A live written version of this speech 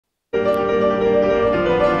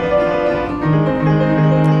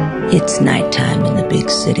It's nighttime in the big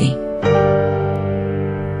city.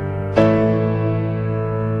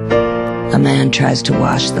 A man tries to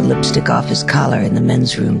wash the lipstick off his collar in the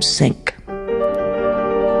men's room sink.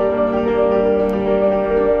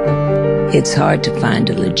 It's hard to find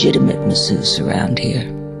a legitimate masseuse around here.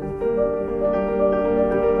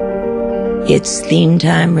 It's Theme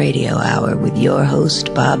Time Radio Hour with your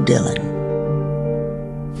host, Bob Dylan.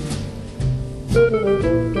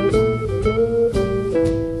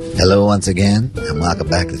 Hello once again, and welcome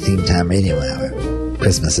back to Theme Time Radio Hour.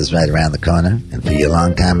 Christmas is right around the corner, and for your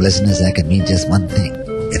long-time listeners, that could mean just one thing.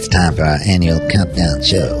 It's time for our annual countdown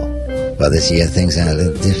show. Well, this year, things are a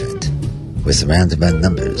little different. We're surrounded by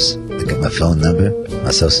numbers. I got my phone number,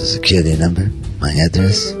 my social security number, my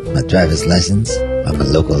address, my driver's license. I'm a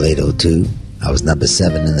local 802. I was number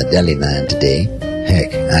 7 in the deli line today.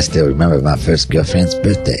 Heck, I still remember my first girlfriend's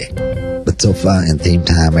birthday. But so far in Theme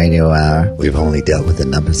Time Radio Hour, we've only dealt with the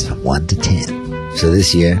numbers from 1 to 10. So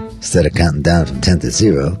this year, instead of counting down from 10 to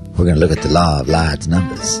 0, we're going to look at the law of large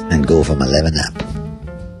numbers and go from 11 up.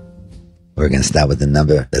 We're going to start with a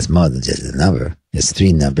number that's more than just a number. It's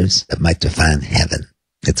 3 numbers that might define heaven.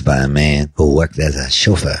 It's by a man who worked as a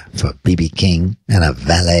chauffeur for B.B. King and a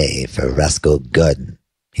valet for Roscoe Gordon.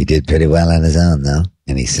 He did pretty well on his own, though,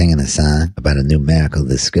 and he's singing a song about a numerical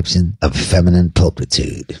description of feminine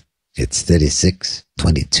pulchritude. It's 36,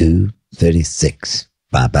 22, 36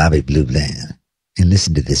 by Bobby Blue Bland. And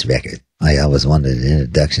listen to this record. I always wanted an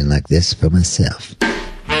introduction like this for myself.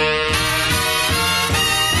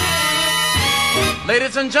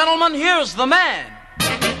 Ladies and gentlemen, here's the man.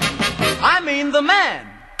 I mean the man.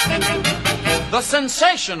 The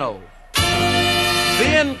sensational.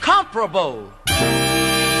 The incomparable.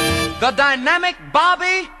 The dynamic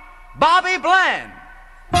Bobby Bland.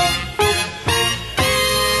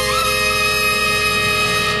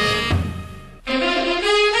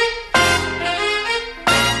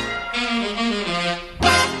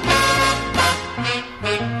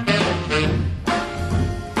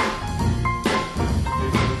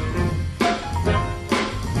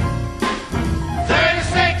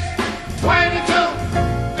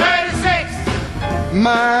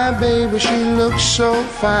 My baby, she looks so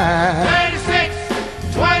fine. 36,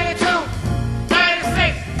 22,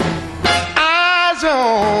 36. Eyes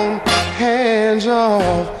on, hands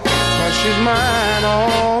off, but she's mine,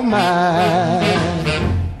 all mine.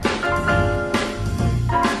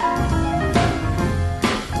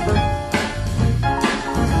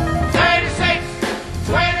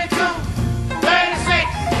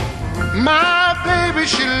 My baby,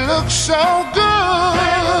 she looks so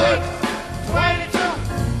good. 22,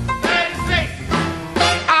 36.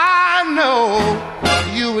 I know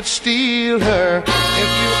you would steal her if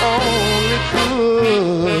you only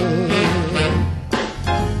could.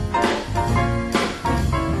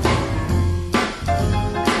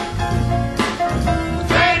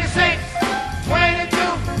 36, 22,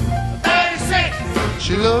 36.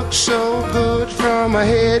 She looks so good from her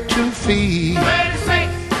head to feet.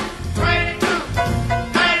 36.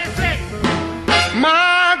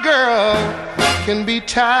 My girl can be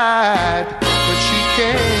tied, but she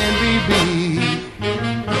can be beat.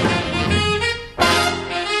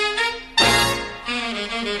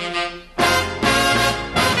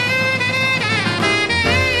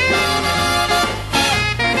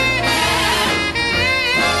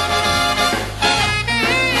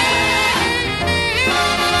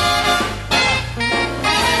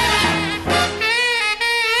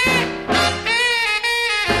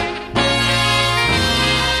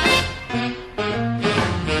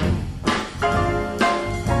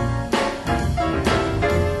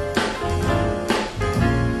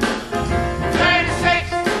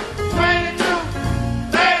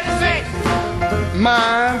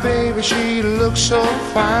 My baby, she looks so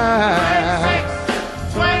fine.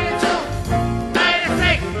 22,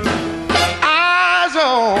 36. Eyes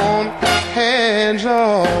on, hands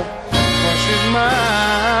off, but she's mine,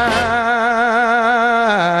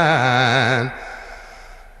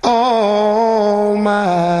 all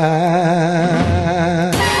mine.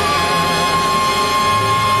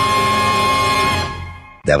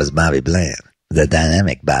 That was Bobby Bland, the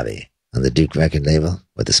dynamic Bobby, on the Duke record label,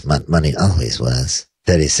 where the smart money always was.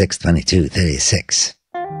 36, 22, 36.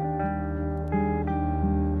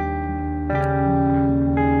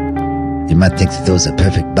 You might think that those are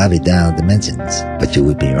perfect Bobby doll dimensions, but you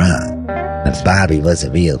would be wrong. If Bobby was a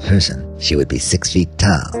real person, she would be 6 feet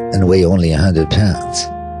tall and weigh only 100 pounds.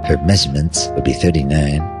 Her measurements would be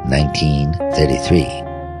 39, 19, 33.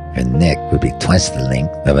 Her neck would be twice the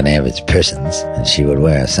length of an average person's, and she would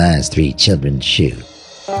wear a size 3 children's shoe.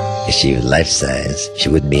 If she was life-size, she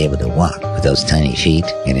wouldn't be able to walk with those tiny feet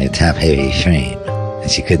and her top-heavy frame. And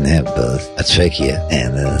she couldn't have both a trachea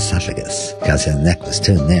and an esophagus, because her neck was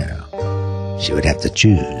too narrow. She would have to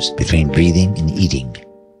choose between breathing and eating.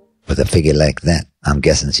 With a figure like that, I'm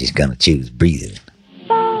guessing she's gonna choose breathing.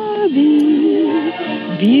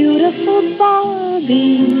 Barbie, beautiful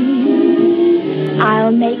Barbie,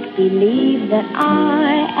 I'll make believe that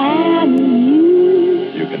I am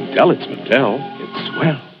you. You can tell it's Mattel. It's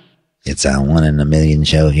swell. It's our 1 in a million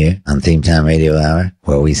show here on Theme Time Radio Hour,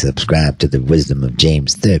 where we subscribe to the wisdom of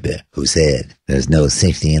James Thurber, who said, there's no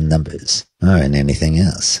safety in numbers, or in anything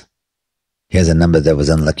else. Here's a number that was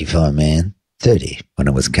unlucky for a man, 30, when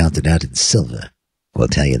it was counted out in silver. We'll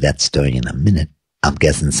tell you that story in a minute. I'm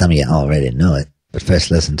guessing some of you already know it, but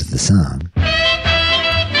first listen to the song.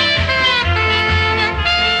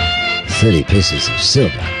 30 Pieces of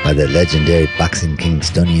Silver by the legendary boxing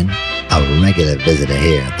Kingstonian, a regular visitor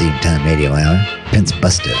here at Theme Time Radio Hour, Prince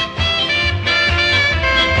Buster.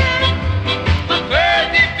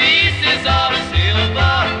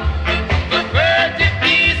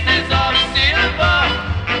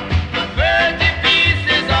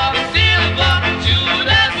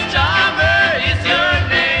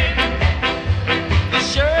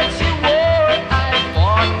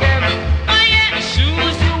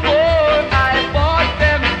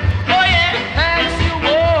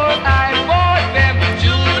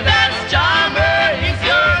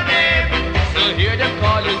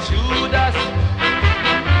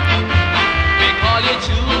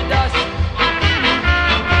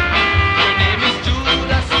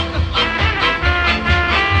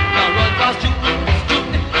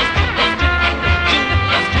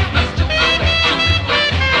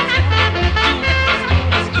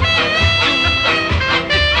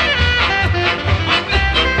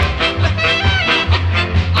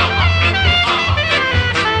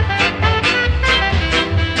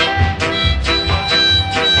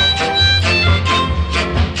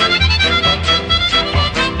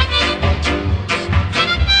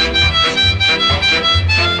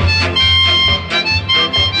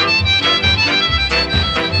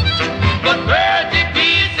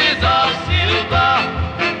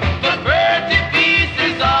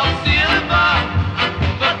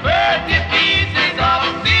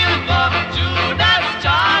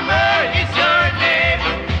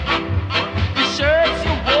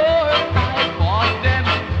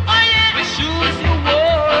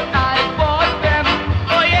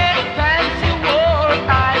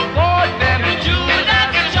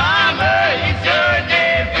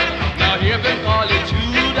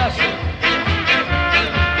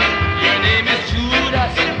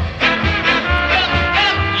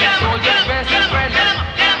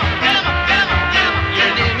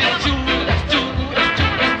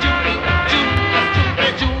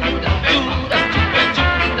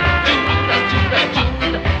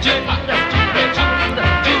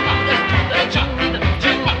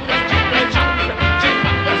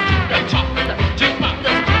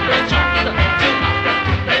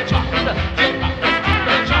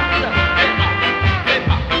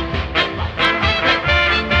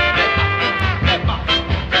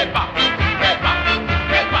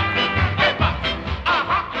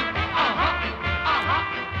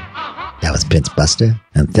 Buster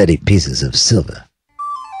and 30 pieces of silver.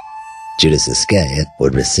 Judas Iscariot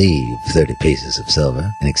would receive 30 pieces of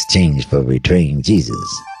silver in exchange for betraying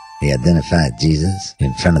Jesus. He identified Jesus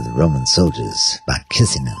in front of the Roman soldiers by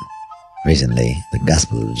kissing him. Recently, the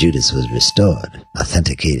Gospel of Judas was restored,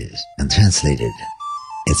 authenticated, and translated.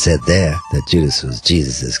 It said there that Judas was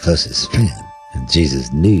Jesus' closest friend, and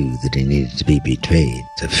Jesus knew that he needed to be betrayed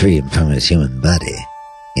to free him from his human body.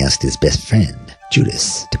 He asked his best friend,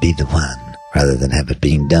 Judas, to be the one, rather than have it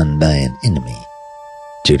being done by an enemy.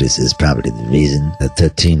 Judas is probably the reason that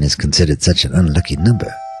 13 is considered such an unlucky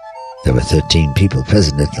number. There were 13 people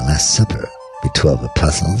present at the Last Supper, the 12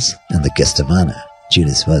 apostles and the guest of honor.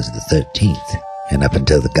 Judas was the 13th, and up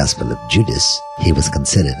until the Gospel of Judas, he was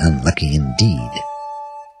considered unlucky indeed.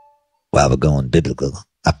 While we're going biblical,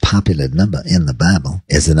 a popular number in the Bible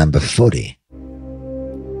is the number 40.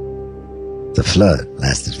 The flood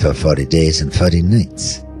lasted for 40 days and 40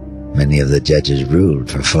 nights. Many of the judges ruled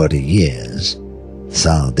for 40 years.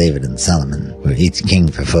 Saul, David, and Solomon were each king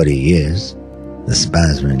for 40 years. The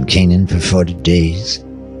spies were in Canaan for 40 days.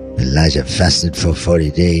 Elijah fasted for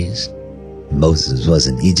 40 days. Moses was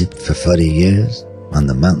in Egypt for 40 years. On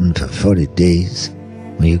the mountain for 40 days.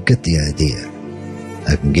 Well, you get the idea.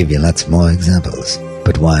 I can give you lots more examples.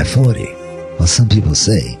 But why 40? Well, some people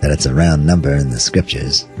say that it's a round number in the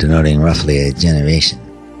scriptures, denoting roughly a generation.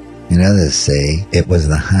 and others say it was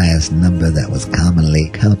the highest number that was commonly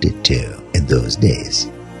counted to in those days.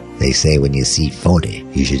 They say when you see 40,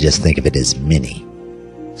 you should just think of it as many.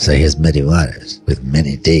 So here's Muddy Waters with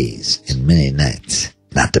many days and many nights,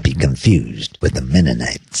 not to be confused with the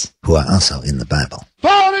Mennonites, who are also in the Bible.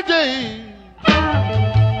 40 days,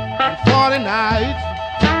 40 nights,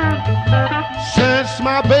 since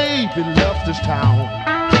my baby left this town.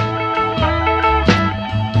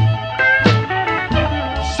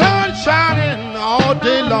 Sun shining all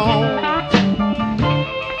day long,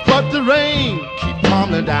 but the rain keep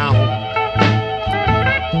tumbling down.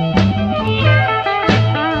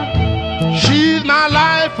 She's my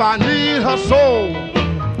life, I need her soul.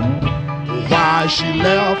 Why she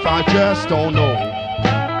left, I just don't know.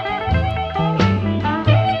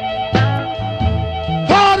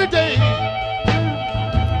 40 days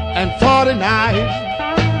and 40 nights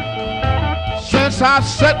since I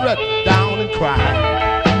sat right down and cried.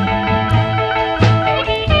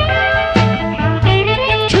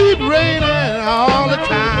 Keep raining all the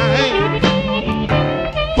time,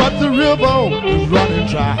 but the river is running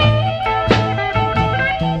dry.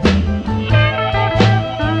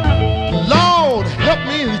 Lord, help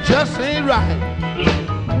me, it just ain't right.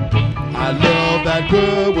 I love that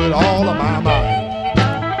girl with all of my might.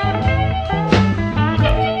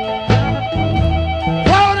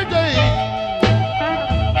 40 days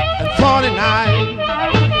and 40 nights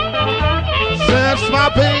since my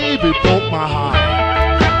baby broke my heart.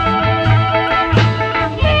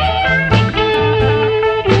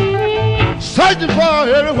 Searching for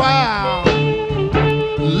her a while,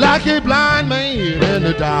 like a blind man in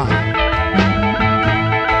the dark.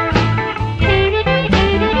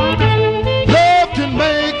 Love can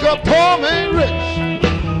make a poor man rich,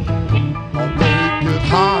 or make his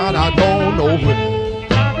heart I don't know where.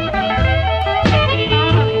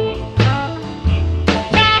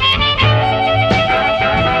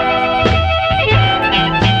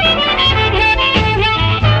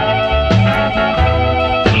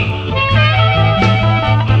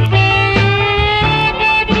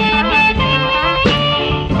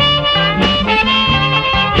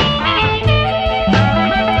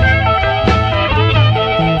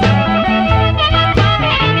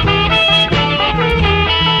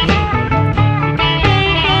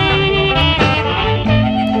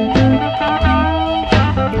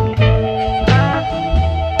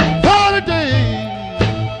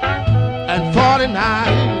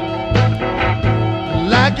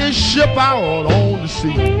 Like a ship out on the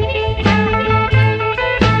sea,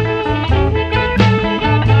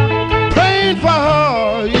 praying for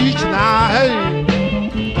her each night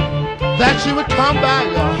that she would come back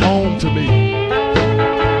home to me.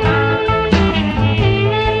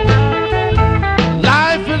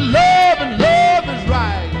 Life and love is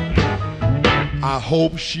right. I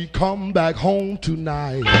hope she come back home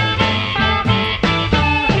tonight.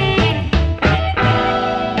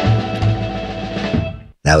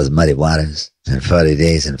 That was Muddy Waters and 40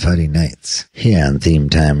 Days and 40 Nights here on Theme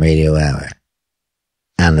Time Radio Hour.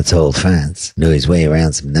 Anatole France knew his way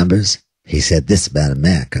around some numbers. He said this about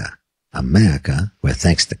America. America, where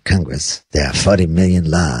thanks to Congress, there are 40 million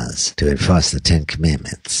laws to enforce the 10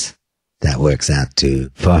 Commandments. That works out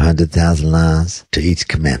to 400,000 laws to each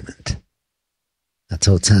commandment. I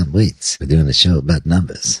told Tom Waits we're doing a show about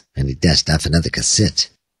numbers, and he dashed off another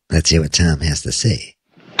cassette. Let's hear what Tom has to say.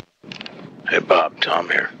 Hey Bob, Tom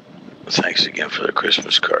here. Thanks again for the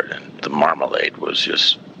Christmas card, and the marmalade was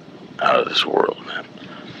just out of this world, man.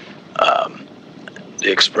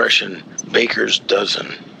 The expression baker's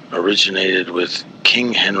dozen originated with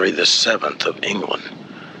King Henry VII of England.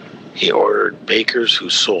 He ordered bakers who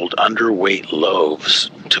sold underweight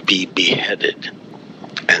loaves to be beheaded,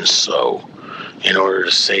 and so, in order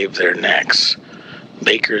to save their necks,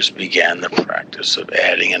 bakers began the practice of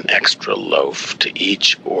adding an extra loaf to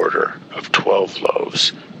each order of 12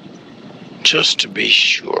 loaves, just to be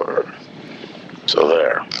sure. So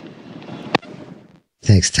there.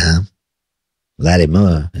 Thanks, Tom. Laddie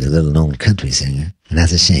Moore is a little-known country singer, and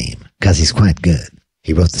that's a shame, because he's quite good.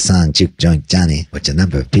 He wrote the song Juke Joint Johnny, which a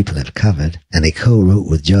number of people have covered, and he co-wrote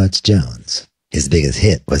with George Jones. His biggest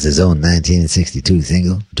hit was his own 1962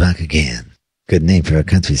 single, Drunk Again. Good name for a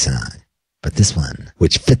country song. But this one,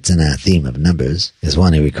 which fits in our theme of numbers, is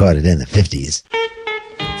one he recorded in the 50s.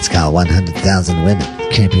 It's called 100,000 Women.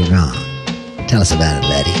 Can't be wrong. Tell us about it,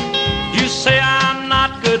 Laddie. You say I'm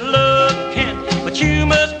not good looking, but you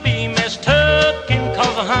must be mistaken,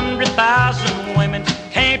 'cause 100,000 women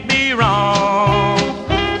can't be wrong.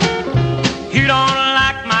 You don't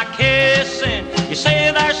like my kissing, you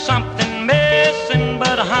say there's something missing,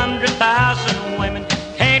 but 100,000 women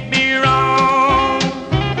can't be wrong.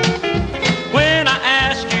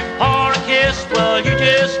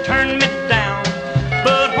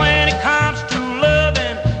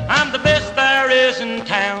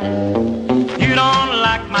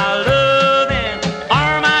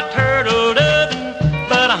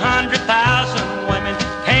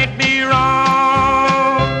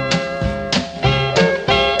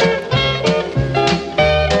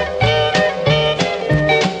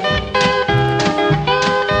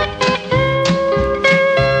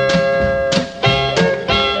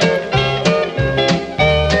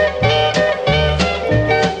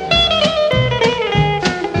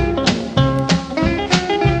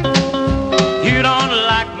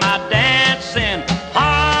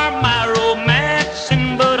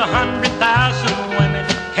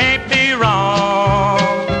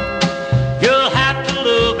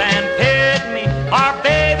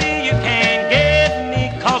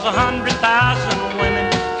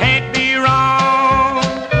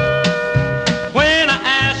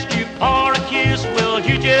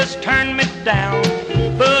 just turn me down.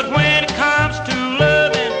 But when it comes to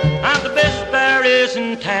loving, I'm the best there is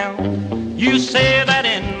in town. You say that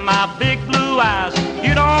in my big blue eyes,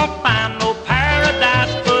 you don't find no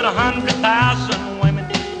paradise, but 100,000 women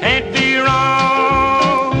can't be wrong.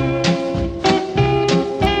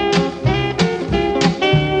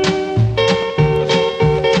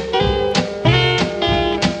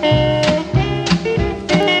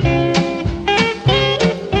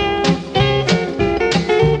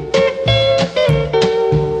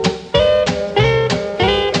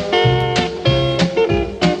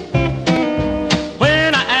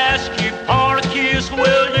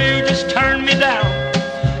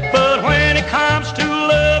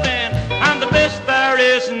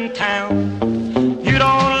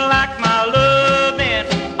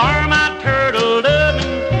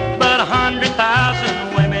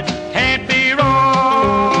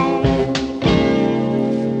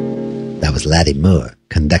 Laddie Moore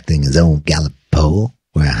conducting his own Gallup poll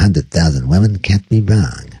where 100,000 women can't be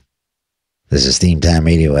wrong. This is Theme Time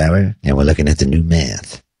Radio Hour, and we're looking at the new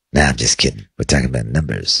math. Nah, I'm just kidding. We're talking about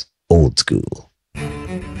numbers. Old school.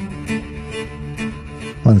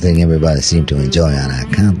 One thing everybody seemed to enjoy on our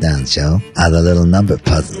countdown show are the little number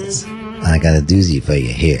puzzles. I got a doozy for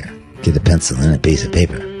you here. Get a pencil and a piece of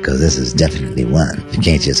paper, because this is definitely one you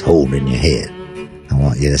can't just hold in your head. I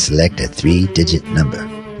want you to select a 3-digit number.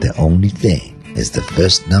 The only thing is the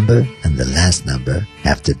first number and the last number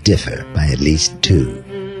have to differ by at least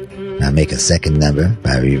 2. Now make a second number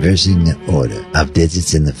by reversing the order of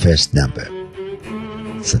digits in the first number.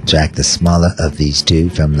 Subtract the smaller of these 2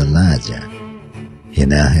 from the larger. You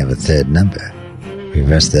now have a third number.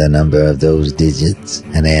 Reverse the number of those digits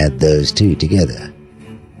and add those 2 together.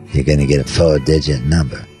 You're going to get a 4-digit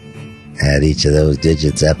number. Add each of those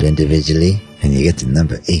digits up individually and you get the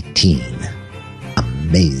number 18.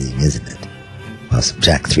 Amazing, isn't it? Well,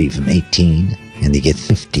 subtract 3 from 18, and you get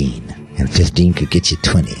 15. And 15 could get you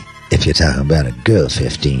 20, if you're talking about a girl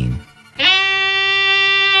 15.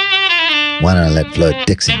 Why don't I let Floyd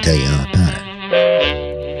Dixon tell you all about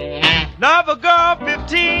it? Love a girl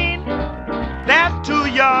 15, that's too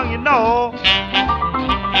young, you know.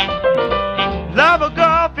 Love a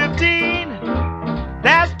girl 15,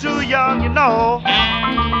 that's too young, you know.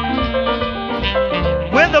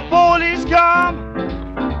 When the police come,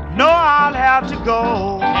 no, I'll have to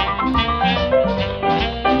go.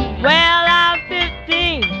 Well, I'm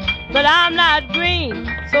 15, but I'm not green.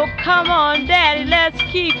 So come on, Daddy, let's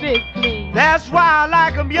keep it clean. That's why I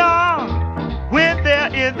like 'em young, when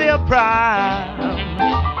they're in their prime.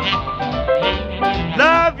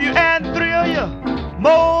 Love you and thrill you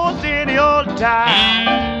most any old time.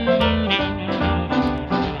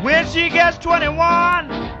 When she gets 21,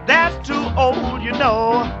 that's too old, you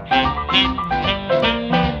know.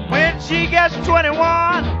 When she gets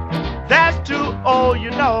 21, that's too old,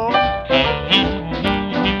 you know.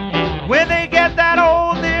 When they get that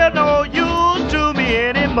old, they're no use to me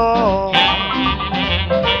anymore.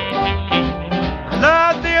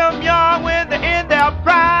 Love them young when they're in their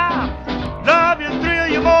prime. Love you, thrill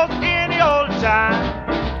you most any old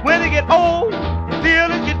time. When they get old, your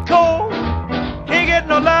feelings get cold. Can't get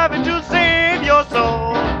no loving to save your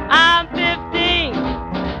soul. I'm 15,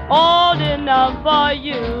 old enough for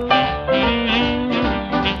you.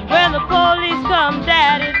 When the police come,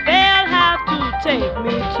 Daddy, they'll have to take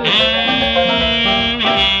me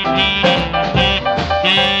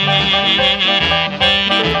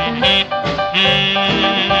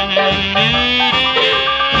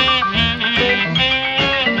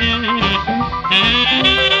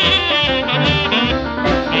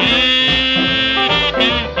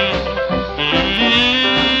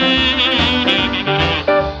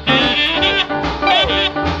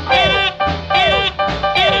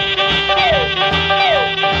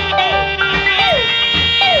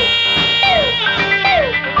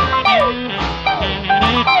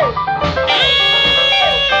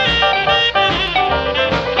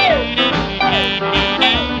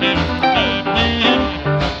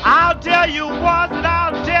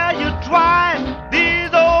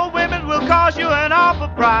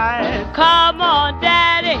Come on,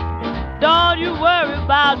 Daddy, don't you worry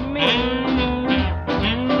about me,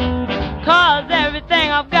 'cause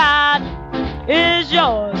everything I've got is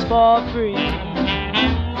yours for free.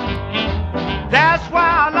 That's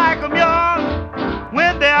why I like 'em young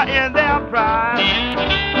when they're in their prime.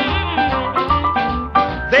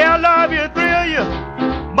 They'll love you, thrill you,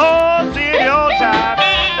 most in your time.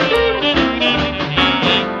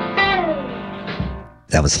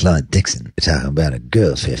 That was Floyd Dixon. We're talking about a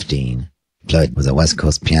girl 15. Floyd was a West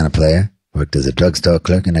Coast piano player, worked as a drugstore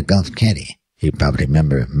clerk and a golf caddy. You probably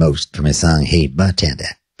remember him most from his song Hey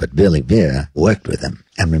Bartender. but Billy Vera worked with him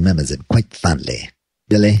and remembers it quite fondly.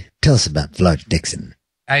 Billy, tell us about Floyd Dixon.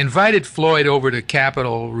 I invited Floyd over to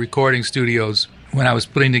Capitol Recording Studios when I was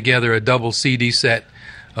putting together a double CD set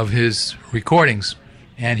of his recordings.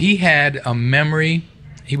 And he had a memory.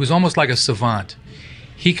 He was almost like a savant.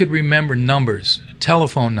 He could remember numbers,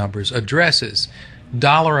 telephone numbers, addresses,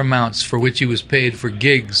 dollar amounts for which he was paid for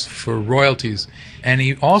gigs, for royalties. And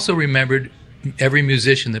he also remembered every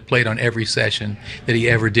musician that played on every session that he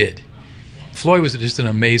ever did. Floyd was just an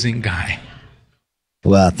amazing guy.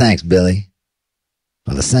 Well, thanks, Billy.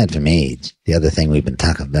 Well, aside from age, the other thing we've been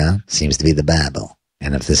talking about seems to be the Bible.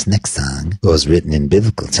 And if this next song was written in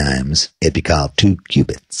biblical times, it'd be called 2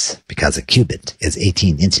 cubits, because a cubit is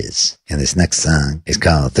 18 inches. And this next song is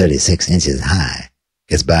called 36 Inches High.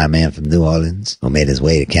 It's by a man from New Orleans who made his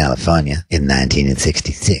way to California in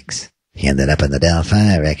 1966. He ended up on the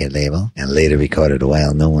Delphi record label and later recorded a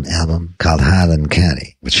well-known album called Highland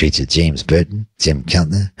County, which featured James Burton, Jim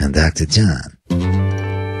Keltner, and Dr. John.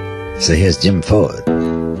 So here's Jim Ford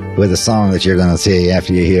with a song that you're going to say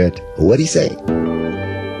after you hear it. What'd he say?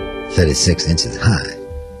 36 Inches High.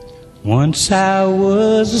 Once I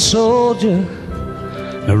was a soldier,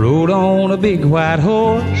 I rode on a big white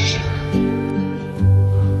horse,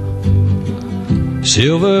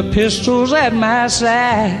 silver pistols at my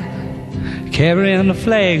side, carrying the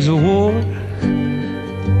flags of war.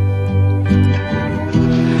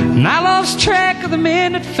 And I lost track of the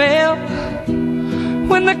men that fell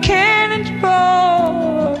when the cannons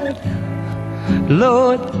roared.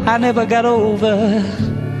 Lord, I never got over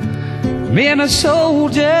being a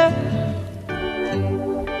soldier.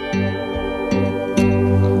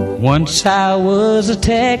 Once I was a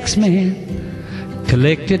taxman,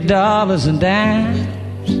 collected dollars and dimes.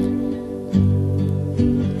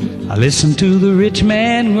 I listened to the rich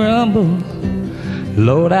man grumble,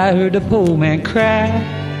 Lord, I heard the poor man cry.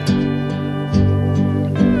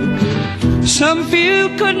 Some few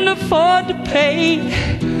couldn't afford to pay,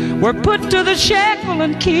 were put to the shackle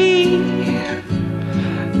and key.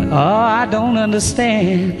 Oh, I don't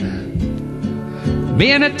understand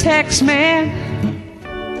being a taxman.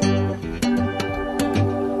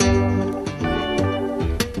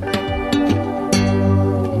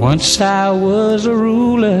 Once I was a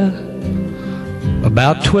ruler,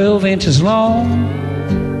 about 12 inches long.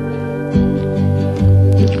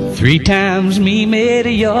 3 times me made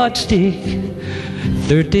a yardstick,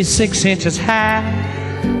 36 inches high.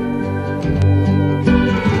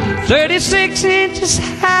 36 inches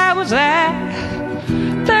high was I,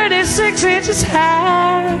 36 inches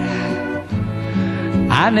high.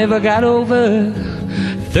 I never got over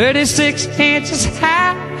 36 inches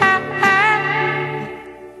high.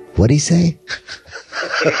 What'd he say?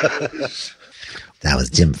 That was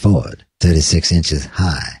Jim Ford, 36 Inches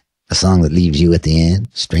High. A song that leaves you at the end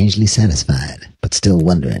strangely satisfied, but still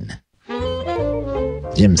wondering.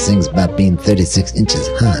 Jim sings about being 36 inches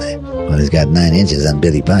high. Well, he's got 9 inches on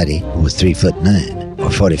Billy Barty, who was 3'9",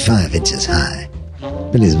 or 45 inches high.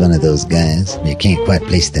 Billy's one of those guys where you can't quite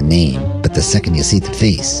place the name, but the second you see the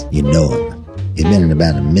face, you know him. He'd been in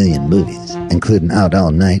about 1 million movies, including Out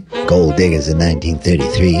All Night, Gold Diggers in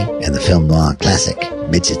 1933, and the film noir classic,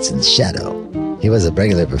 Midgets in Shadow. He was a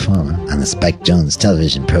regular performer on the Spike Jones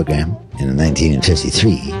television program. In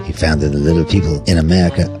 1953, he founded the Little People in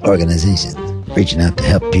America organization, reaching out to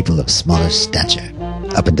help people of smaller stature.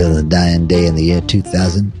 Up until the dying day in the year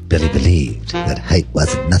 2000, Billy believed that height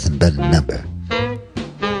wasn't nothing but a number.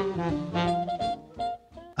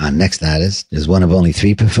 Our next artist is one of only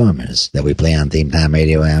 3 performers that we play on Theme Time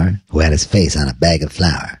Radio Hour who had his face on a bag of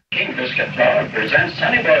flour. King Biscuit Flour presents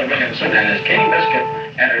Sonny Boy Williamson and his King Biscuit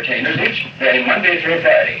Entertainers each day Monday through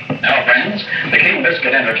Friday. Now, friends, the King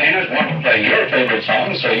Biscuit Entertainers want to play your favorite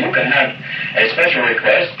songs, so you can have a special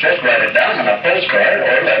request. Just write it down on a postcard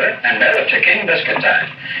or letter and mail it to King Biscuit Time.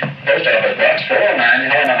 Post Office Box 409,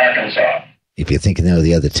 Helena, Arkansas. If you think you know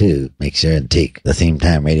the other 2, make sure and take the Theme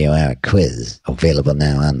Time Radio Hour quiz, available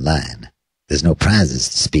now online. There's no prizes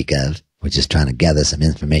to speak of. We're just trying to gather some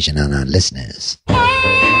information on our listeners.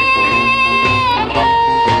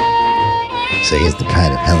 So here's the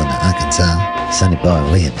pride of Helena, Arkansas, Sonny Boy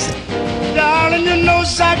Williamson. Darling, you know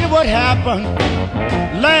exactly what happened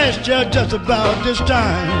last year just about this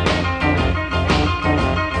time.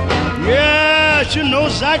 Yes, you know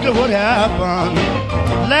exactly what happened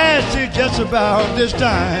last year just about this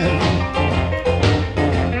time.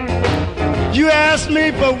 You asked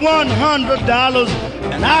me for $100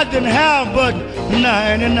 and I didn't have but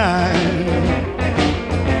 99.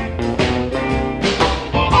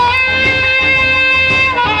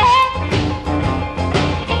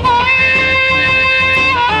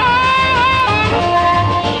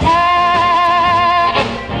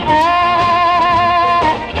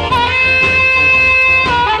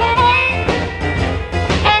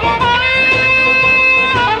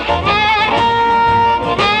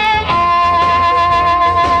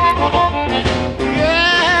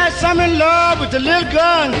 little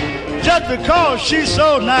girl just because she's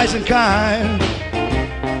so nice and kind.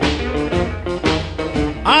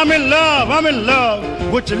 I'm in love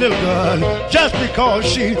with your little girl just because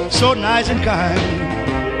she's so nice and kind.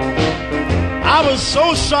 I was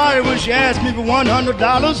so sorry when she asked me for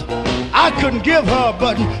 $100. I couldn't give her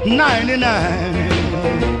but 99.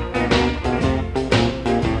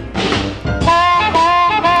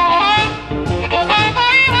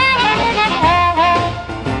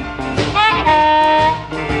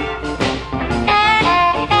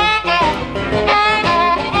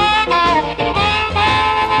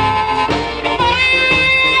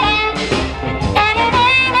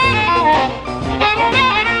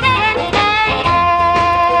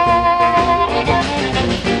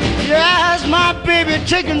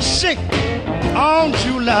 Taken sick on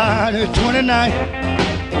July the 29th.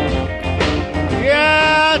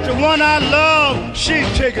 Yeah, the one I love, she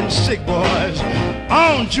taken sick, boys,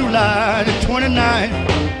 on July the 29th.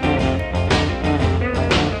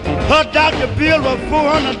 Her doctor bill was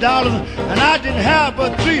 $400, and I didn't have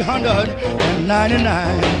but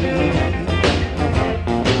 $399.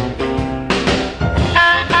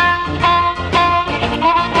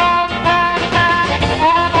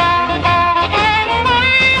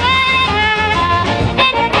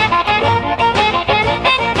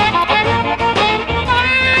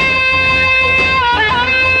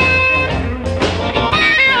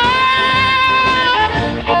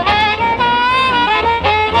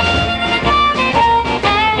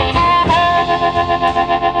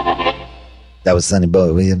 That was Sonny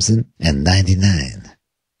Boy Williamson and 99.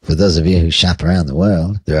 For those of you who shop around the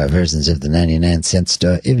world, there are versions of the 99-cent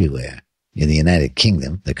store everywhere. In the United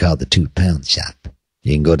Kingdom, they're called the 2-pound shop.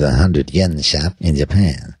 You can go to the 100-yen shop in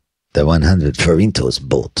Japan, the 100 forintos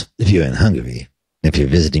bolt if you're in Hungary. If you're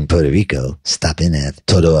visiting Puerto Rico, stop in at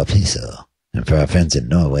Todo a Peso. And for our friends in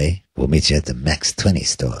Norway, we'll meet you at the Max 20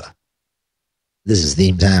 store. This is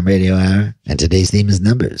Theme Time Radio Hour, and today's theme is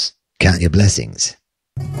numbers. Count your blessings.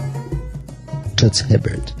 Toots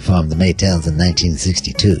Hibbert formed the Maytals in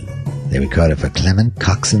 1962. They recorded for Clement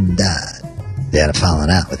Coxon Dodd. They had a falling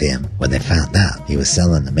out with him when they found out he was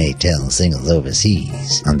selling the Maytel singles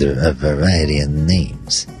overseas under a variety of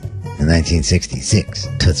names. In 1966,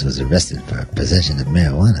 Toots was arrested for possession of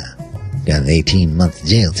marijuana, got an 18-month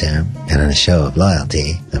jail term, and in a show of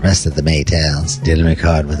loyalty, the rest of the Maytals didn't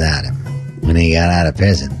record without him. When he got out of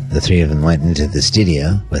prison, the three of them went into the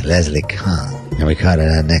studio with Leslie Kahn and recorded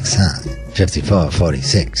our next song.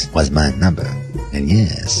 5446 was my number. And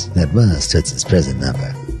yes, that was Toots' prison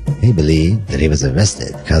number. He believed that he was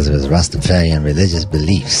arrested because of his Rastafarian religious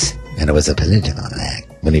beliefs, and it was a political act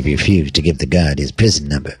when he refused to give the guard his prison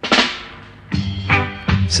number.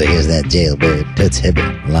 So here's that jailbird Toots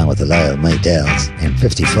Hibbert along with the loyal Maytals, and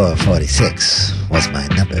 5446 was my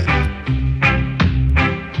number.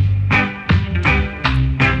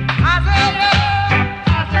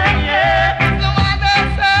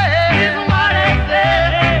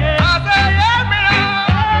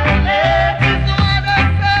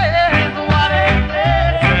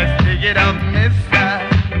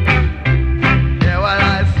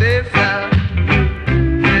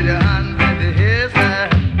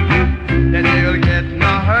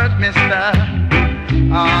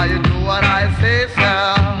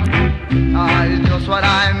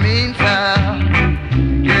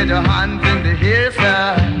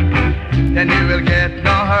 And you will get no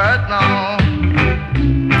hurt, no.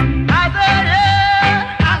 I said,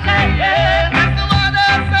 yeah, that's the one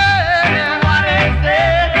I said, that's what I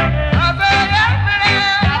said. I said,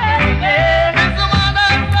 yeah, that's the one I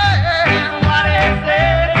said, that's what I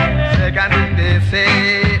said. Second thing they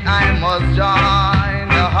say, I must join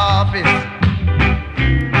the office.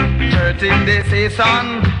 Third thing they say,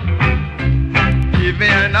 son, give me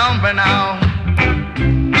your number now.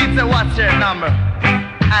 It's a what's your number?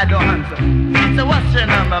 I don't answer. He said, what's your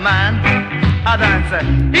number, man? I don't answer.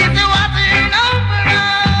 He said, what's your number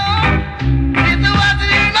now? He said, what's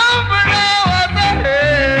your number now? I said,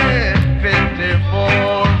 hey,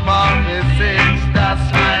 5446, that's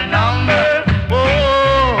my number.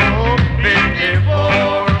 Oh,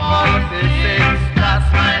 5446, that's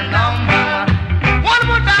my number. One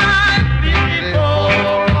more time.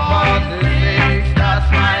 5446, that's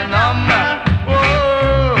my number.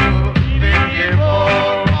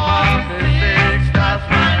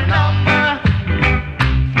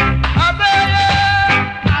 I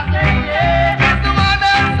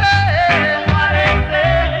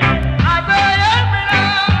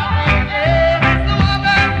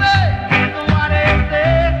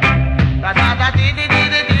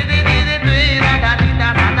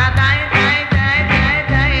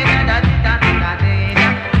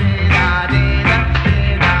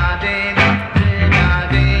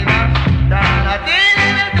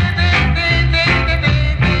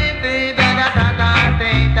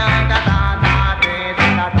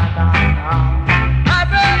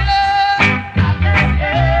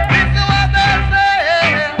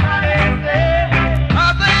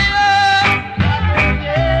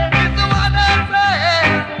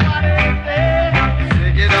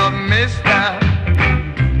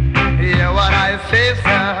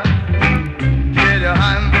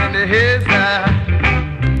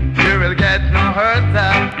gonna hurt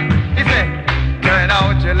them. He said, turn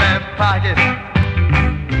out your left pocket.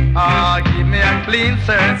 Oh, give me a clean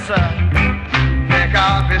shirt, sir. Take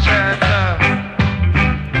off your shirt, sir.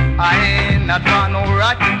 I ain't not want no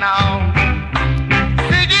racket now.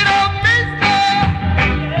 Pick it up, mister.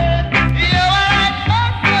 You're right,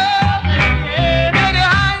 mister. Get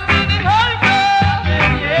your hands in the holster.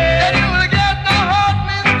 And you will get no hurt,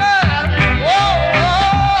 mister. Whoa,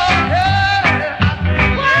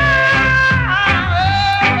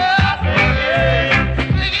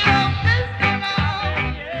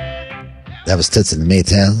 That was Toots and the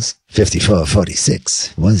Maytals.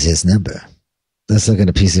 5446 was his number. Let's look at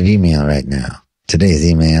a piece of email right now. Today's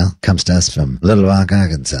email comes to us from Little Rock,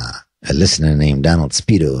 Arkansas. A listener named Donald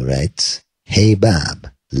Speedo writes, Hey Bob,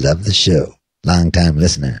 love the show. Long-time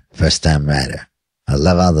listener, first-time writer. I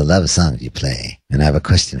love all the love songs you play, and I have a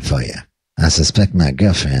question for you. I suspect my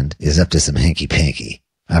girlfriend is up to some hanky-panky.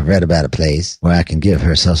 I've read about a place where I can give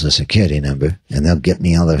her social security number, and they'll get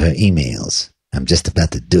me all of her emails. I'm just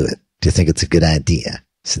about to do it. Do you think it's a good idea?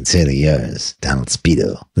 Sincerely yours, Donald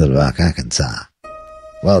Speedo, Little Rock, Arkansas.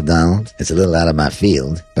 Well, Donald, it's a little out of my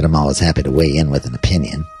field, but I'm always happy to weigh in with an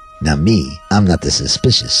opinion. Now me, I'm not the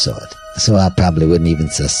suspicious sort, so I probably wouldn't even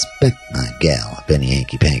suspect my gal of any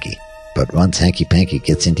hanky-panky. But once hanky-panky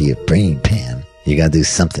gets into your brain pan, you gotta do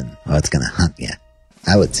something or it's gonna haunt you.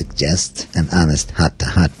 I would suggest an honest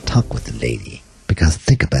heart-to-heart talk with the lady, because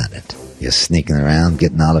think about it. You're sneaking around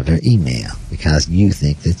getting all of her email because you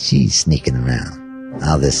think that she's sneaking around.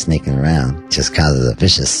 All this sneaking around just causes a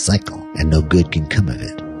vicious cycle, and no good can come of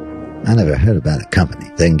it. I never heard about a company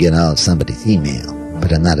that can get all of somebody's email,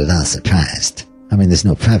 but I'm not at all surprised. I mean, there's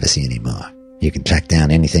no privacy anymore. You can track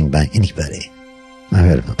down anything by anybody. I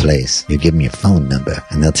heard of a place. You give them your phone number,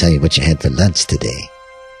 and they'll tell you what you had for lunch today.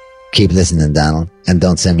 Keep listening, Donald, and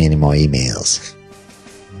don't send me any more emails.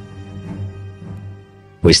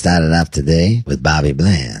 We started off today with Bobby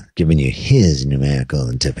Bland, giving you his numerical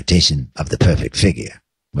interpretation of the perfect figure,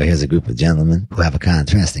 where here's a group of gentlemen who have a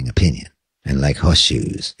contrasting opinion. And like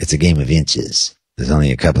horseshoes, it's a game of inches. There's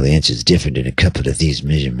only a couple of inches different in a couple of these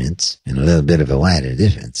measurements, and a little bit of a wider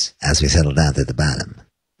difference as we settle down to the bottom.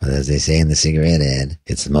 But as they say in the cigarette ad,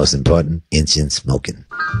 it's the most important inch in smoking.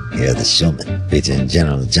 Here are the showmen, featuring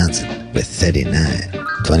General Johnson with 39,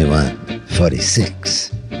 21,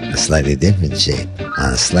 46. A slightly different shape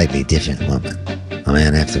on a slightly different woman. A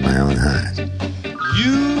man after my own heart.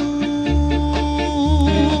 You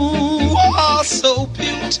are so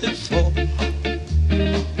beautiful.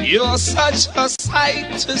 You're such a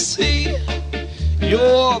sight to see.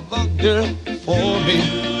 You're the girl for me.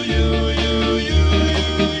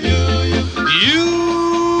 You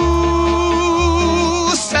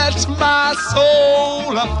set my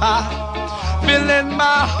soul afire, filling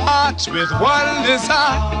my heart with one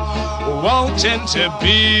desire, wanting to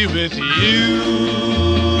be with you.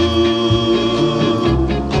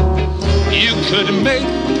 You could make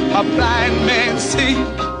a blind man see.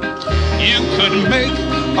 You could make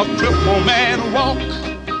a crippled man walk.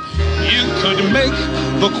 You could make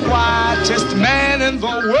the quietest man in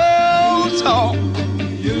the world talk.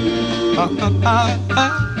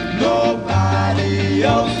 Nobody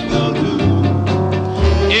else will do.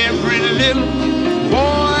 Every little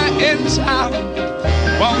boy in town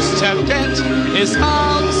wants to get his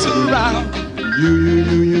arms around you.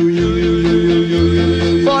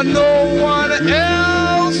 For no one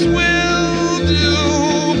else will do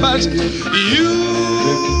but you.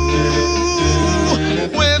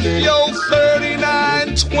 With your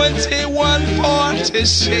 39, 21, 40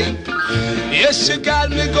 shape, yes, you got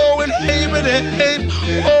me going ape and ape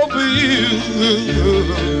over you.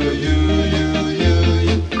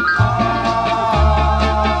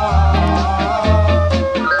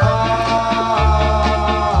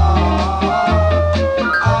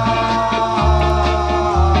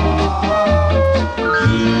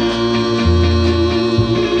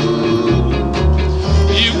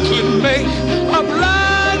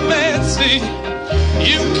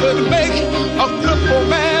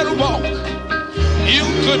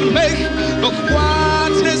 Could make the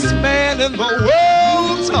quietest man in the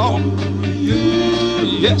world talk.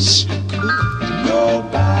 Yes, you could.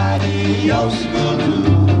 Nobody else will do.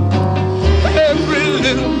 Every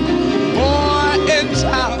little boy in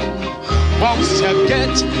town wants to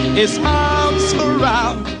get his arms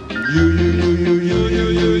around you.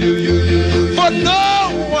 For no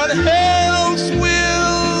one else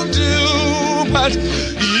will do but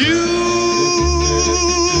you.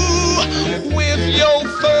 With your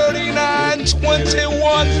 39,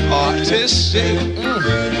 2146.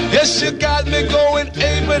 Yes, you got me going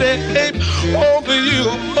ape over you.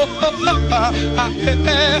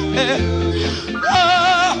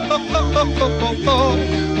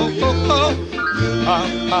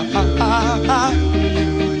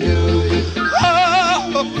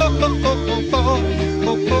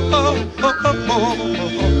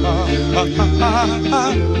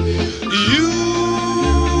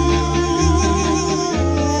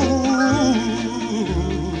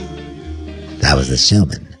 That was the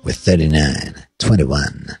Showman with 39,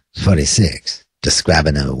 21, 46,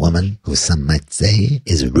 describing a woman who some might say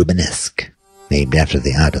is Rubenesque, named after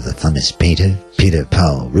the art of the Flemish painter Peter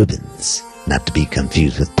Paul Rubens, not to be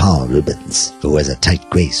confused with Paul Rubens, who wears a tight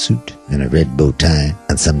gray suit and a red bow tie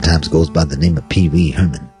and sometimes goes by the name of Pee Wee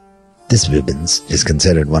Herman. This Rubens is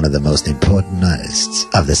considered one of the most important artists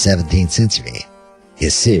of the 17th century.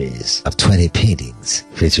 His series of 20 paintings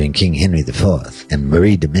featuring King Henry IV and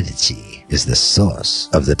Marie de Medici is the source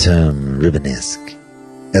of the term Rubenesque.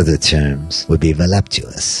 Other terms would be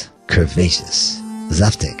voluptuous, curvaceous.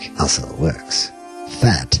 Zaftig also works.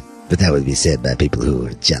 Fat, but that would be said by people who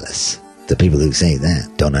are jealous. The people who say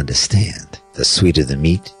that don't understand. The sweeter the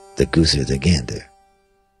meat, the goosier the gander.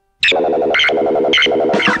 Summer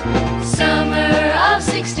of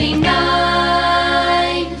 '69.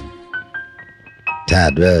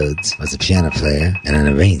 Todd Rhodes was a piano player and an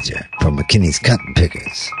arranger for McKinney's Cotton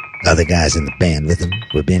Pickers. Other guys in the band with him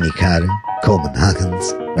were Benny Carter, Coleman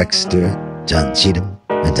Hawkins, Rex Stewart, John Cheatham,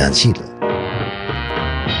 and Don Cheadle.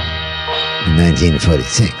 In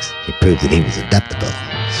 1946, he proved that he was adaptable,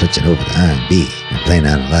 switching over to R&B and playing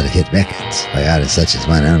on a lot of hit records by artists such as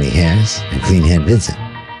Wynonie Harris and Clean Hand Vincent.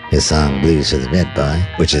 His song Blues for the Red Boy,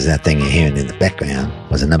 which is that thing you're hearing in the background,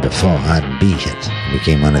 was a number 4 R&B hit and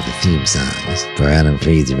became one of the theme songs for Alan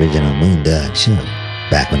Freed's original Moondog show,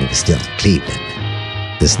 back when he was still in Cleveland.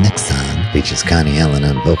 This next song features Connie Allen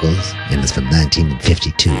on vocals and is from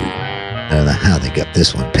 1952. I don't know how they got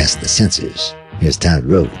this one past the censors. Here's Todd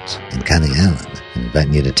Rhodes and Connie Allen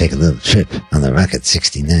inviting you to take a little trip on the Rocket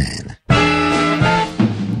 69.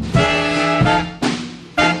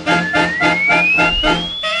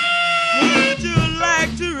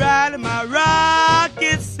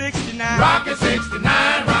 Rocket 69, rocket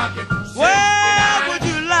 69. Well, would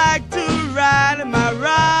you like to ride in my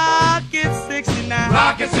Rocket 69?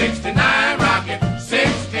 Rocket 69, rocket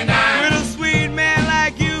 69. With a sweet man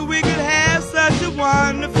like you, we could have such a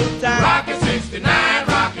wonderful time. Rocket 69,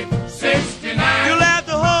 rocket 69. You'll have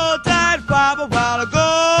to hold tight, Papa, while I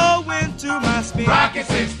go into my spin. Rocket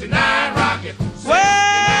 69, rocket 69.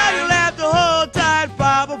 Well, you'll have to hold tight,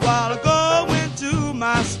 Papa, while I go into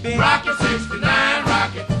my spin. Rocket 69,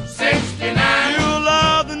 rocket 69. You'll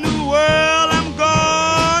love the new world I'm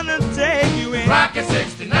gonna take you in. Rocket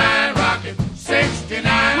 69, rocket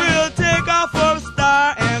 69. We'll take off for a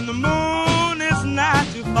star and the moon is not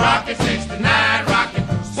too far. Rocket 69, rocket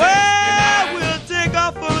 69. Well, we'll take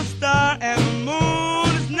off for a star and the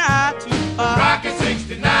moon is not too far. Rocket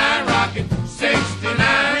 69, rocket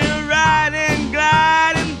 69. We'll ride and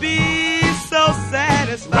glide and be so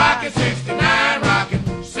satisfied. Rocket 69, rocket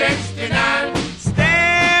 69.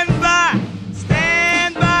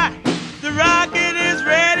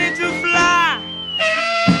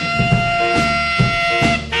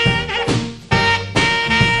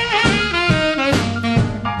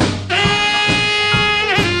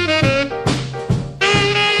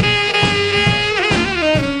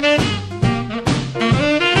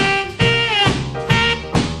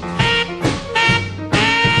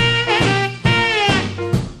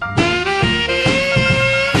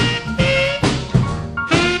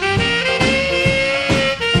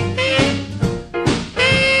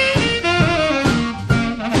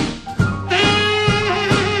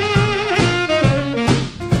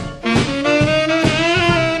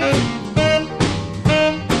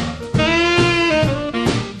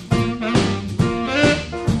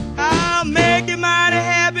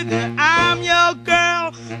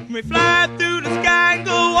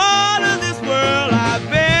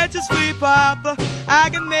 I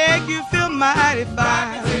can make you feel mighty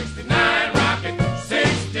fine. Rocket 69, rocket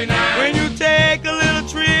 69. When you take a little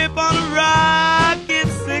trip on a Rocket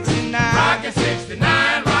 69. Rocket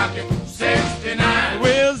 69, rocket 69.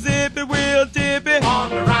 We'll zip it, we'll tip it on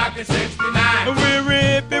the Rocket 69. We'll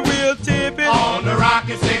rip it, we'll tip it on the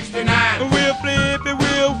Rocket 69. We'll flip it,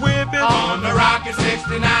 we'll whip it on the Rocket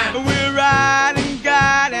 69. We'll ride and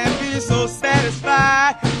guide and be so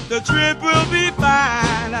satisfied. The trip will be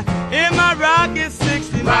fine in my Rocket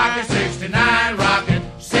 69. Rocket 69, Rocket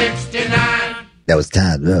 69. That was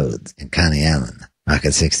Todd Rhodes and Connie Allen,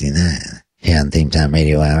 Rocket 69. here on Theme Time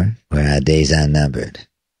Radio Hour, where our days are numbered.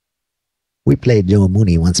 We played Joe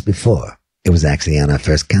Mooney once before. It was actually on our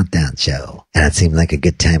first countdown show, and it seemed like a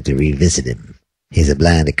good time to revisit him. He's a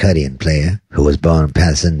blind accordion player who was born in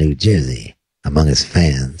Patterson, New Jersey. Among his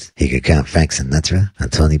fans, he could count Frank Sinatra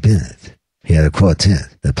and Tony Bennett. He had a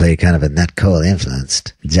quartet that played kind of a Nat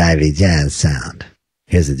Cole-influenced jivey jazz sound.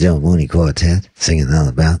 Here's the Joe Mooney Quartet singing all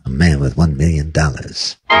about a man with $1 million.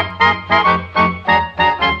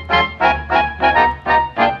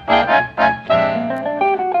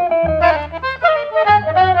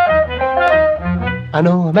 I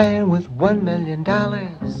know a man with $1 million.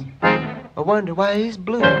 I wonder why he's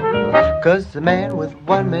blue. 'Cause the man with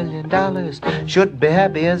 $1 million should be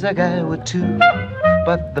happy as a guy with two.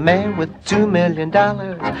 But the man with $2 million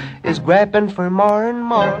is grabbing for more and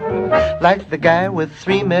more. Like the guy with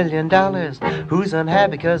 $3 million who's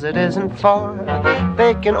unhappy 'cause it isn't for.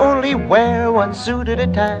 They can only wear one suit at a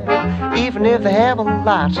time, even if they have a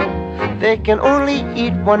lot. They can only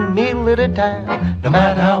eat one meal at a time, no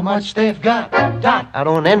matter how much they've got. I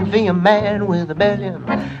don't envy a man with $1 million.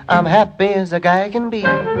 I'm happy as a guy can be.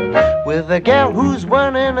 With a gal who's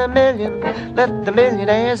 $1 in a million, let the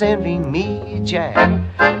millionaires envy me, Jack.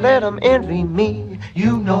 Let them envy me.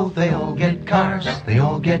 You know they all get cars, they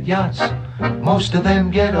all get yachts. Most of them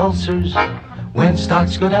get ulcers. When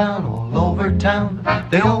stocks go down all over town,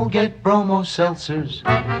 they all get bromo seltzers.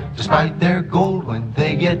 Despite their gold, when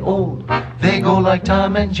they get old, they go like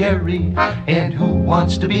Tom and Jerry. And who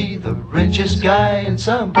wants to be the richest guy in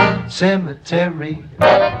some cemetery?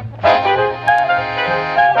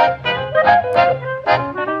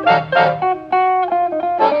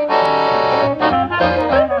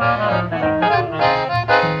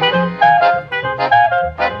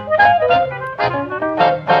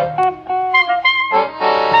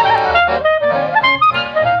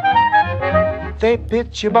 They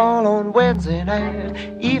pitch a ball on Wednesday night,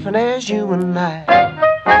 even as you and I.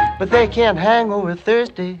 But they can't hang over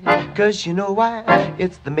Thursday, 'cause you know why?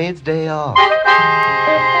 It's the maid's day off.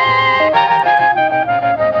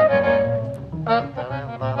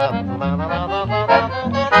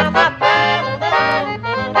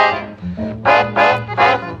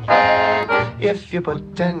 If you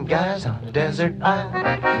put 10 guys on a desert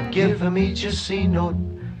island, give them each a C note.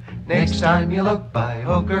 Next time you look by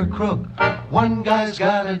hook or crook, one guy's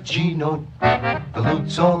got a G note. The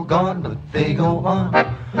loot's all gone, but they go on.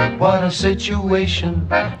 What a situation.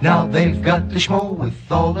 Now they've got the schmo with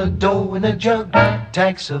all the dough in a jug.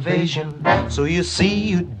 Tax evasion. So you see,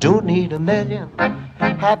 you don't need $1 million.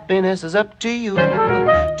 Happiness is up to you.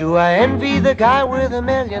 Do I envy the guy with $1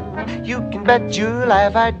 million? You can bet your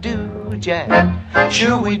life I do, Jack.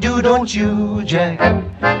 Sure we do, don't you, Jack?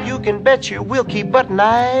 You can bet your Wilkie button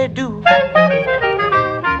I do.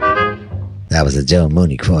 That was the Joe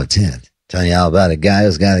Mooney Quartet, telling you all about a guy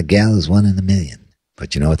who's got a gal who's $1 in a million.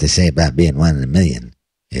 But you know what they say about being 1 in a million?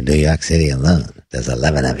 In New York City alone, there's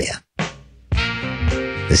 11 of you.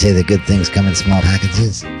 They say that good things come in small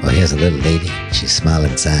packages. Well, here's a little lady. She's small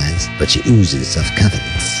in size, but she oozes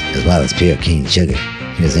self-confidence, as well as pure cane sugar.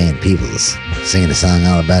 Here's Ann Peebles, singing a song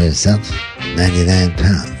all about herself, 99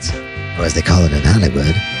 pounds. Or as they call it in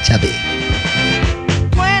Hollywood, chubby.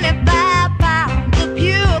 25 pounds of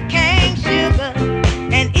pure cane sugar,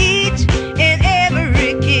 and each and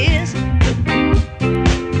every kiss.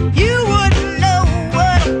 You wouldn't know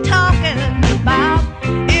what I'm talking about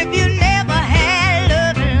if you never had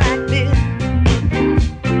loving like this.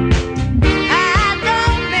 I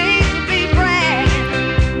don't mean to be bragging.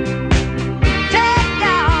 Take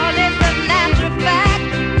all, it's a natural fact.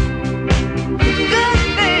 Good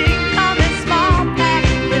things come in small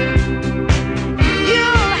packages.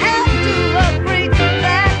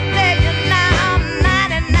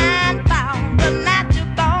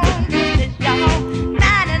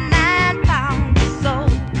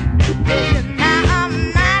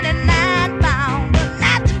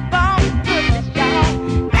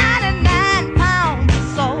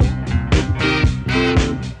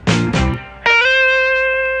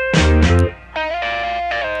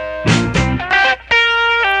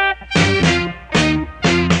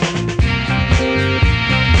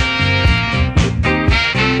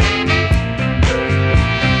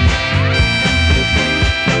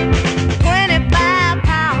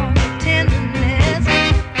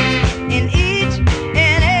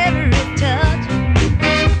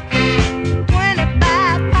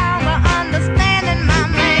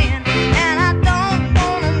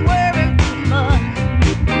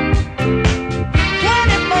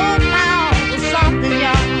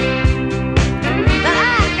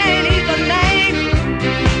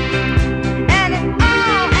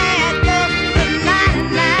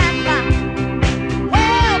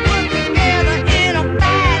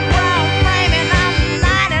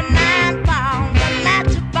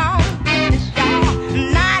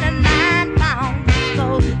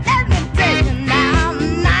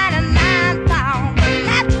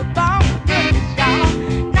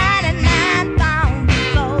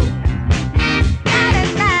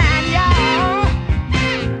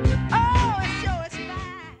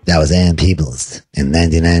 That was Ann Peebles in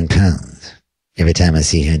 99 Pounds. Every time I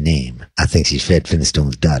see her name, I think she's Fred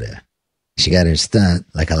Flintstone's daughter. She got her start,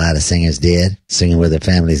 like a lot of singers did, singing with her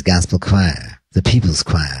family's gospel choir, the People's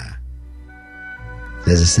Choir.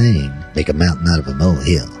 There's a saying, make a mountain out of a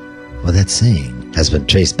molehill. Well, that saying has been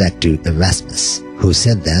traced back to Erasmus, who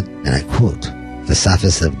said that, and I quote, the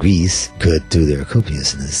sophists of Greece could, through their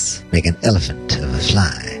copiousness, make an elephant of a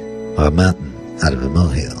fly, or a mountain out of a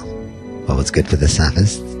molehill. Well, what's good for the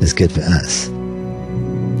sophists is good for us.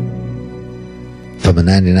 From a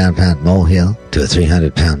 99-pound molehill to a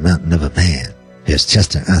 300-pound mountain of a man, here's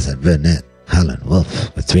Chester Arthur Burnett, Howlin'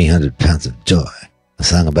 Wolf, with 300 pounds of joy, a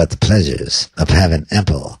song about the pleasures of having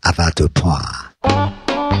ample avoirdupois.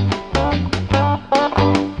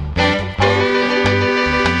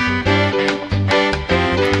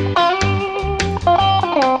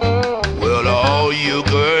 Well, all you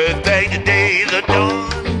girls think the days are done.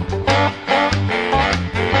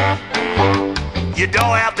 You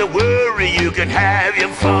don't have to worry, you can have your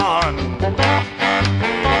fun.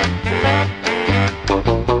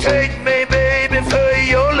 Take me, baby, for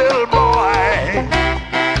your little boy.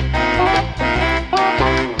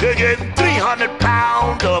 To get 300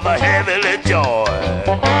 pounds of a heavenly joy.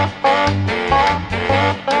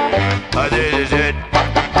 This is it,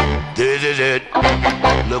 this is it.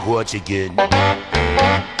 Look what you get.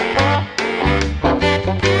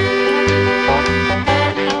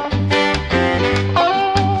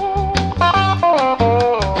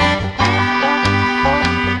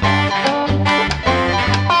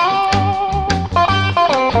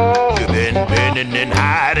 And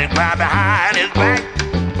hide and cry behind his back.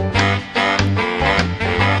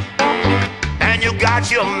 And you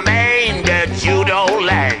got your mane that you don't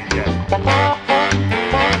like.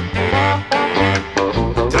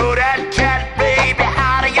 Throw that cat baby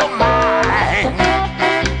out of your mind.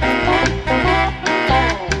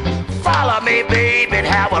 Follow me, baby, and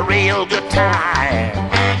have a real good time.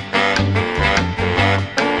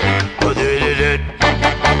 Oh, this is it,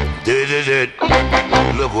 this is it.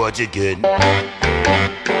 Look what you get.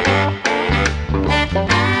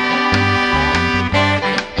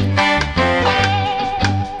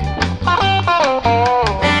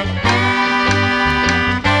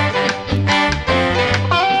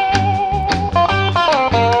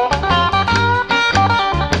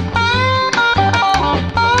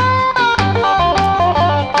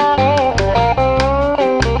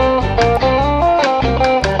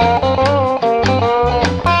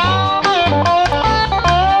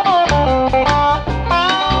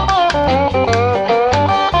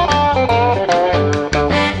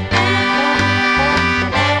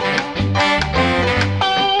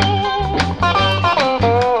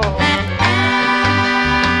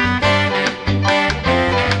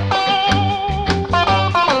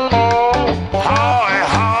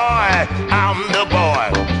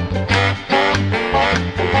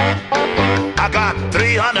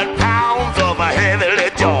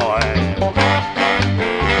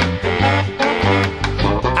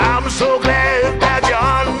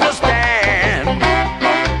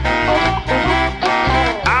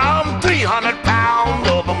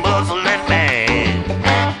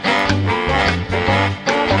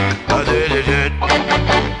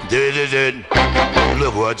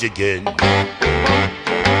 What you get?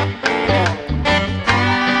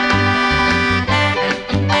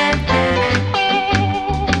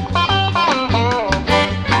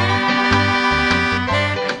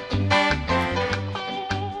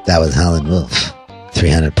 That was Howlin' Wolf.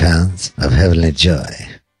 300 pounds of heavenly joy.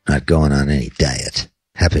 Not going on any diet.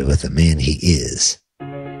 Happy with the man he is.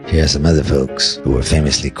 Here are some other folks who were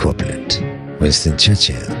famously corpulent. Winston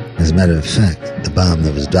Churchill. As a matter of fact, the bomb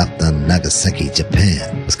that was dropped on Nagasaki,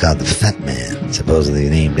 Japan, was called the Fat Man, supposedly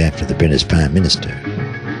named after the British Prime Minister.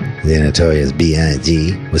 The notorious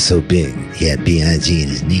B.I.G. was so big, he had B.I.G. in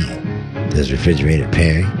his name. There's Refrigerator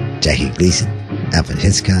Perry, Jackie Gleason, Alfred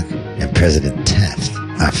Hitchcock, and President Taft,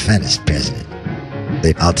 our fattest president.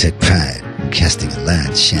 They all took pride in casting a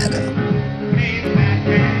large shadow.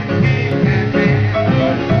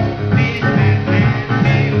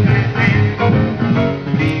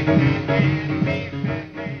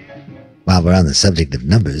 While we're on the subject of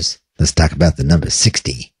numbers, let's talk about the number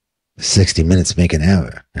 60. 60 minutes make an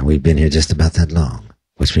hour, and we've been here just about that long,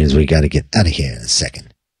 which means we gotta get out of here in a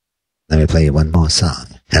second. Let me play you one more song,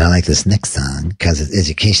 and I like this next song because it's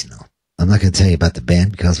educational. I'm not gonna tell you about the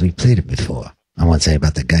band because we played it before. I want to tell you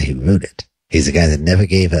about the guy who wrote it. He's the guy that never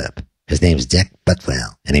gave up. His name's Jack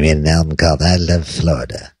Butwell, and he made an album called I Love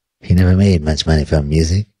Florida. He never made much money from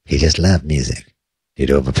music. He just loved music. He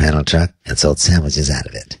drove a panel truck and sold sandwiches out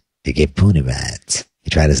of it. He gave pony rides. He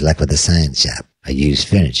tried his luck with a sign shop, a used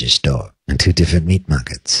furniture store, and 2 different meat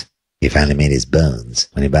markets. He finally made his bones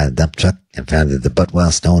when he bought a dump truck and founded the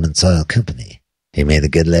Butwell Stone and Soil Company. He made a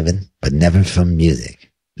good living, but never from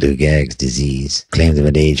music. Lou Gehrig's disease claimed him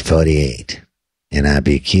at age 48.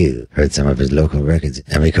 NIBQ heard some of his local records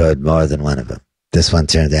and recorded more than one of them. This one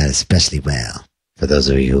turned out especially well. For those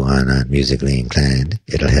of you who are not musically inclined,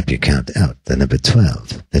 it'll help you count out the number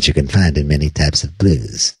 12 that you can find in many types of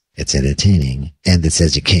blues. It's entertaining and it's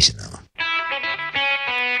educational.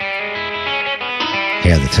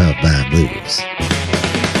 Here are the 12-bar blues.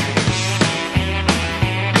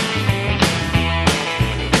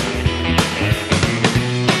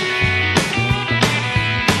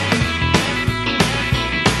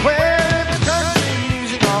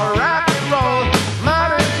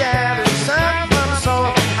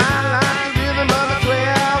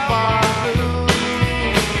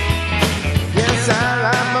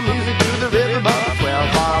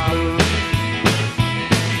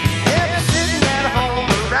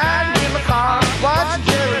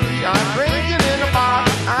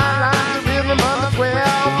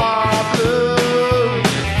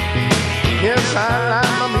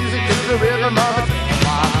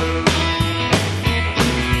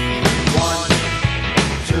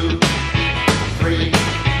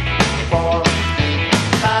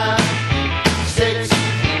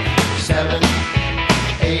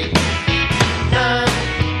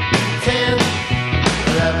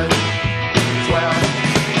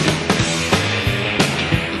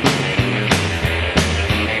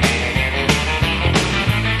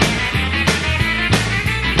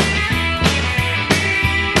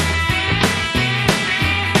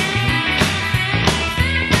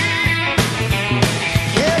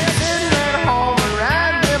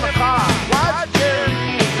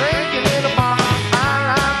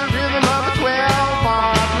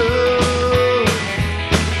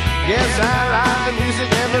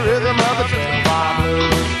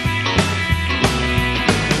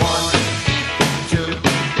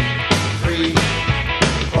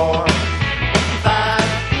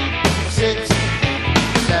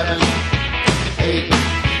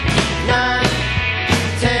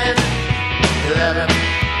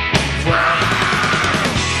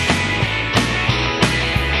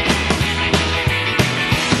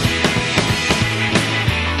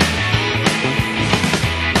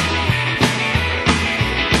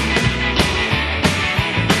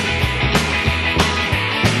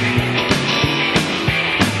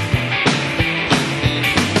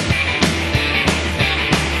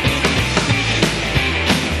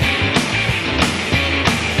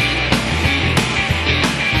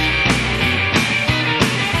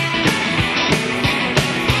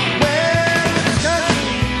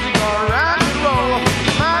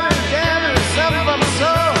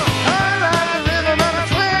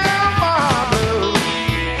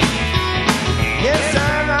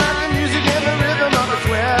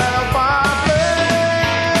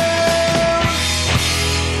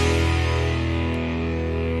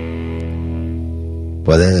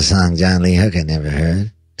 Well, there's a song John Lee Hooker never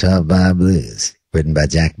heard, 12-Bar Blues, written by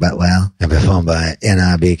Jack Butwell and performed by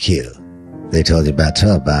NIBQ. They told you about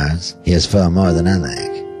 12 bars. Here's 4 more than I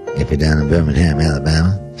like. If you're down in Birmingham,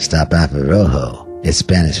 Alabama, stop off at Rojo. It's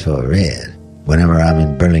Spanish for red. Whenever I'm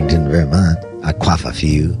in Burlington, Vermont, I quaff a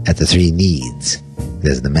few at the 3 Needs.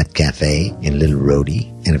 There's the Met Cafe in Little Rhodey.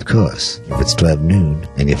 And of course, if it's 12 noon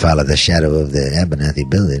and you follow the shadow of the Abernathy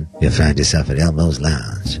building, you'll find yourself at Elmo's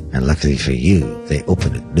Lounge. And luckily for you, they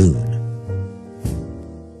open at noon.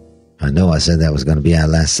 I know I said that was going to be our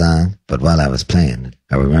last song, but while I was playing it,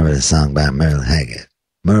 I remembered a song by Merle Haggard.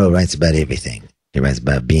 Merle writes about everything. He writes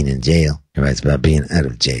about being in jail. He writes about being out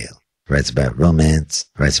of jail. He writes about romance.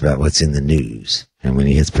 He writes about what's in the news. And when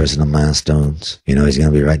he hits personal milestones, you know he's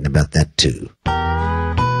going to be writing about that too.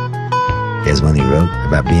 Here's one he wrote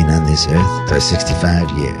about being on this earth for 65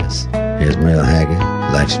 years. Here's Merle Haggard,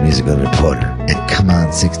 life's musical reporter, and Come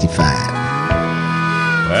On 65.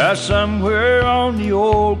 Well, somewhere on the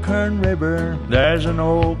old Kern River, there's an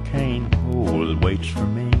old cane pole that waits for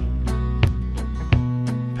me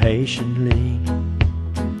patiently.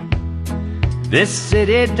 This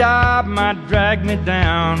city job might drag me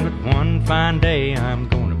down, but one fine day I'm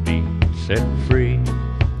gonna be set free.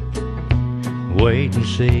 Wait and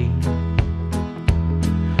see.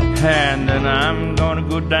 And then I'm gonna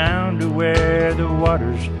go down to where the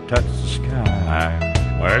waters touch the sky,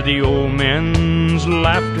 where the old men's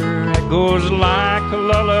laughter echoes like a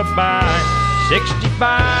lullaby.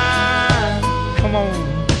 65, come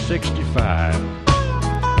on, 65.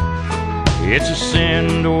 It's a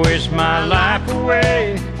sin to waste my life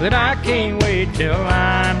away, but I can't wait till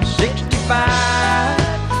I'm 65.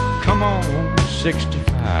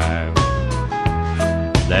 65.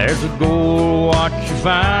 There's a gold watch if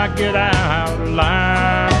I get out of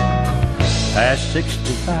line past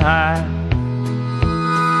 65.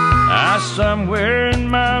 Somewhere in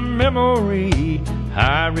my memory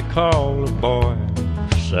I recall a boy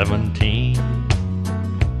 17,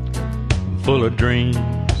 full of dreams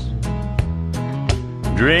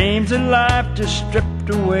of life just stripped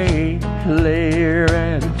away, a layer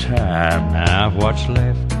at a time. Now what's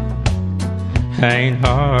left ain't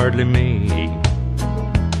hardly me.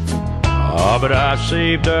 Oh, but I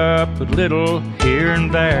saved up a little here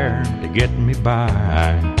and there to get me by,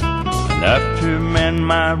 enough to mend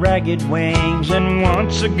my ragged wings, and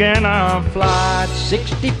once again I'll fly at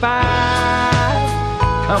 65.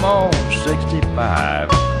 Come on, 65.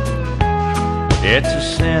 It's a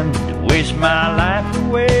sin to waste my life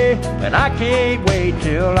away, but I can't wait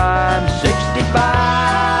till I'm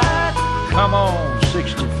 65. Come on,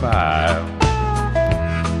 65.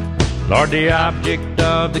 Lord, the object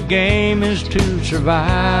of the game is to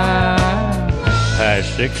survive at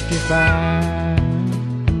 65.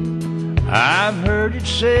 I've heard it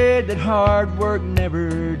said that hard work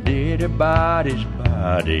never did a body's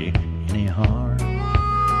body any harm.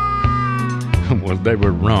 Well, they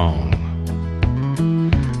were wrong.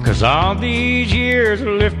 'Cause all these years of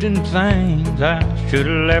lifting things I should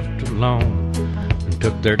have left alone and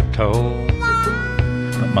took their toll,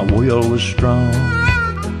 but my will was strong.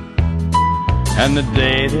 And the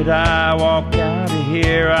day that I walk out of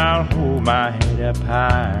here, I'll hold my head up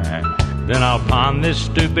high. Then I'll pawn this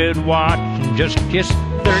stupid watch and just kiss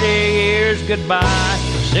 30 years goodbye.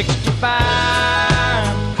 65,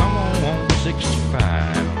 come on,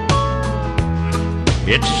 65.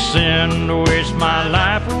 It's a sin to waste my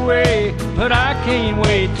life away, but I can't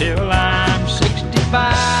wait till I'm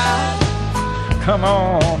 65. Come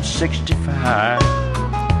on, 65.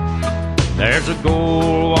 There's a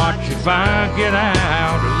gold watch if I get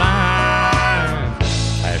out alive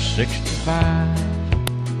at 65.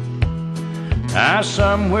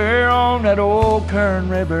 Somewhere on that old Kern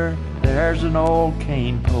River, there's an old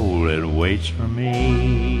cane pole that waits for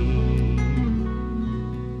me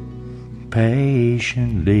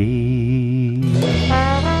patiently.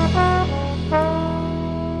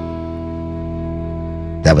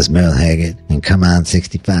 That was Merle Haggard and Come On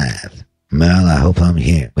 65. Merle, I hope I'm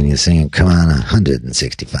here when you're singing Come On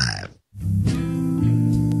 165.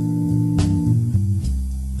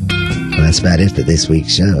 Well, that's about it for this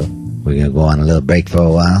week's show. We're going to go on a little break for a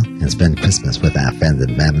while and spend Christmas with our friends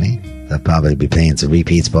and family. They'll probably be playing some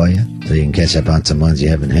repeats for you, so you can catch up on some ones you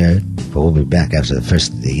haven't heard. But we'll be back after the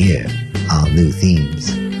first of the year. All new themes,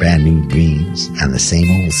 brand new dreams, and the same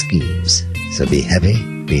old schemes. So be happy,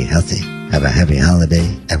 be healthy, have a happy holiday,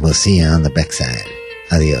 and we'll see you on the backside.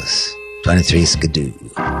 Adios. 23 Skidoo.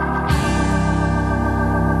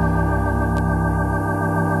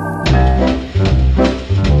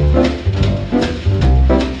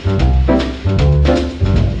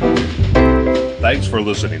 Thanks for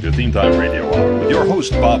listening to Theme Time Radio Hour with your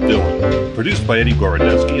host, Bob Dylan. Produced by Eddie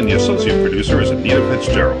Gorodetsky, and the associate producer is Anita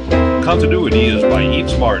Fitzgerald. Continuity is by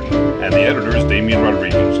Eats Martin, and the editor is Damian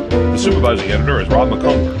Rodriguez. The supervising editor is Rob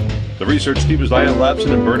McCumber. The research team is Diane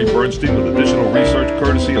Lapson and Bernie Bernstein, with additional research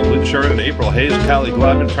courtesy of Lynn Sheridan, April Hayes, Callie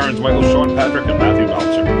Glavin, Terrence Michael, Sean Patrick, and Matthew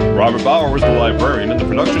Meltzer. Robert Bauer was the librarian, and the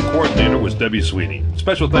production coordinator was Debbie Sweeney.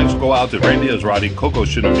 Special thanks go out to Randy Azrati, Coco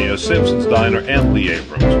Shinomiya, Simpson's Diner, and Lee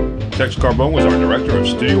Abrams. Tex Carbone was our director of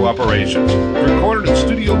studio operations. Recorded in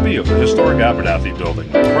Studio B of the historic Abernathy building,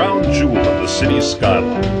 crown jewel of the city's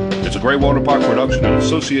skyline. It's a Grey Water Park production in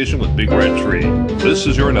association with Big Red Tree. This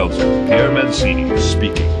is your announcer, Pierre Mancini,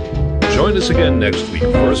 speaking. Join us again next week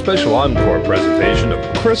for a special encore presentation of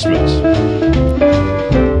Christmas.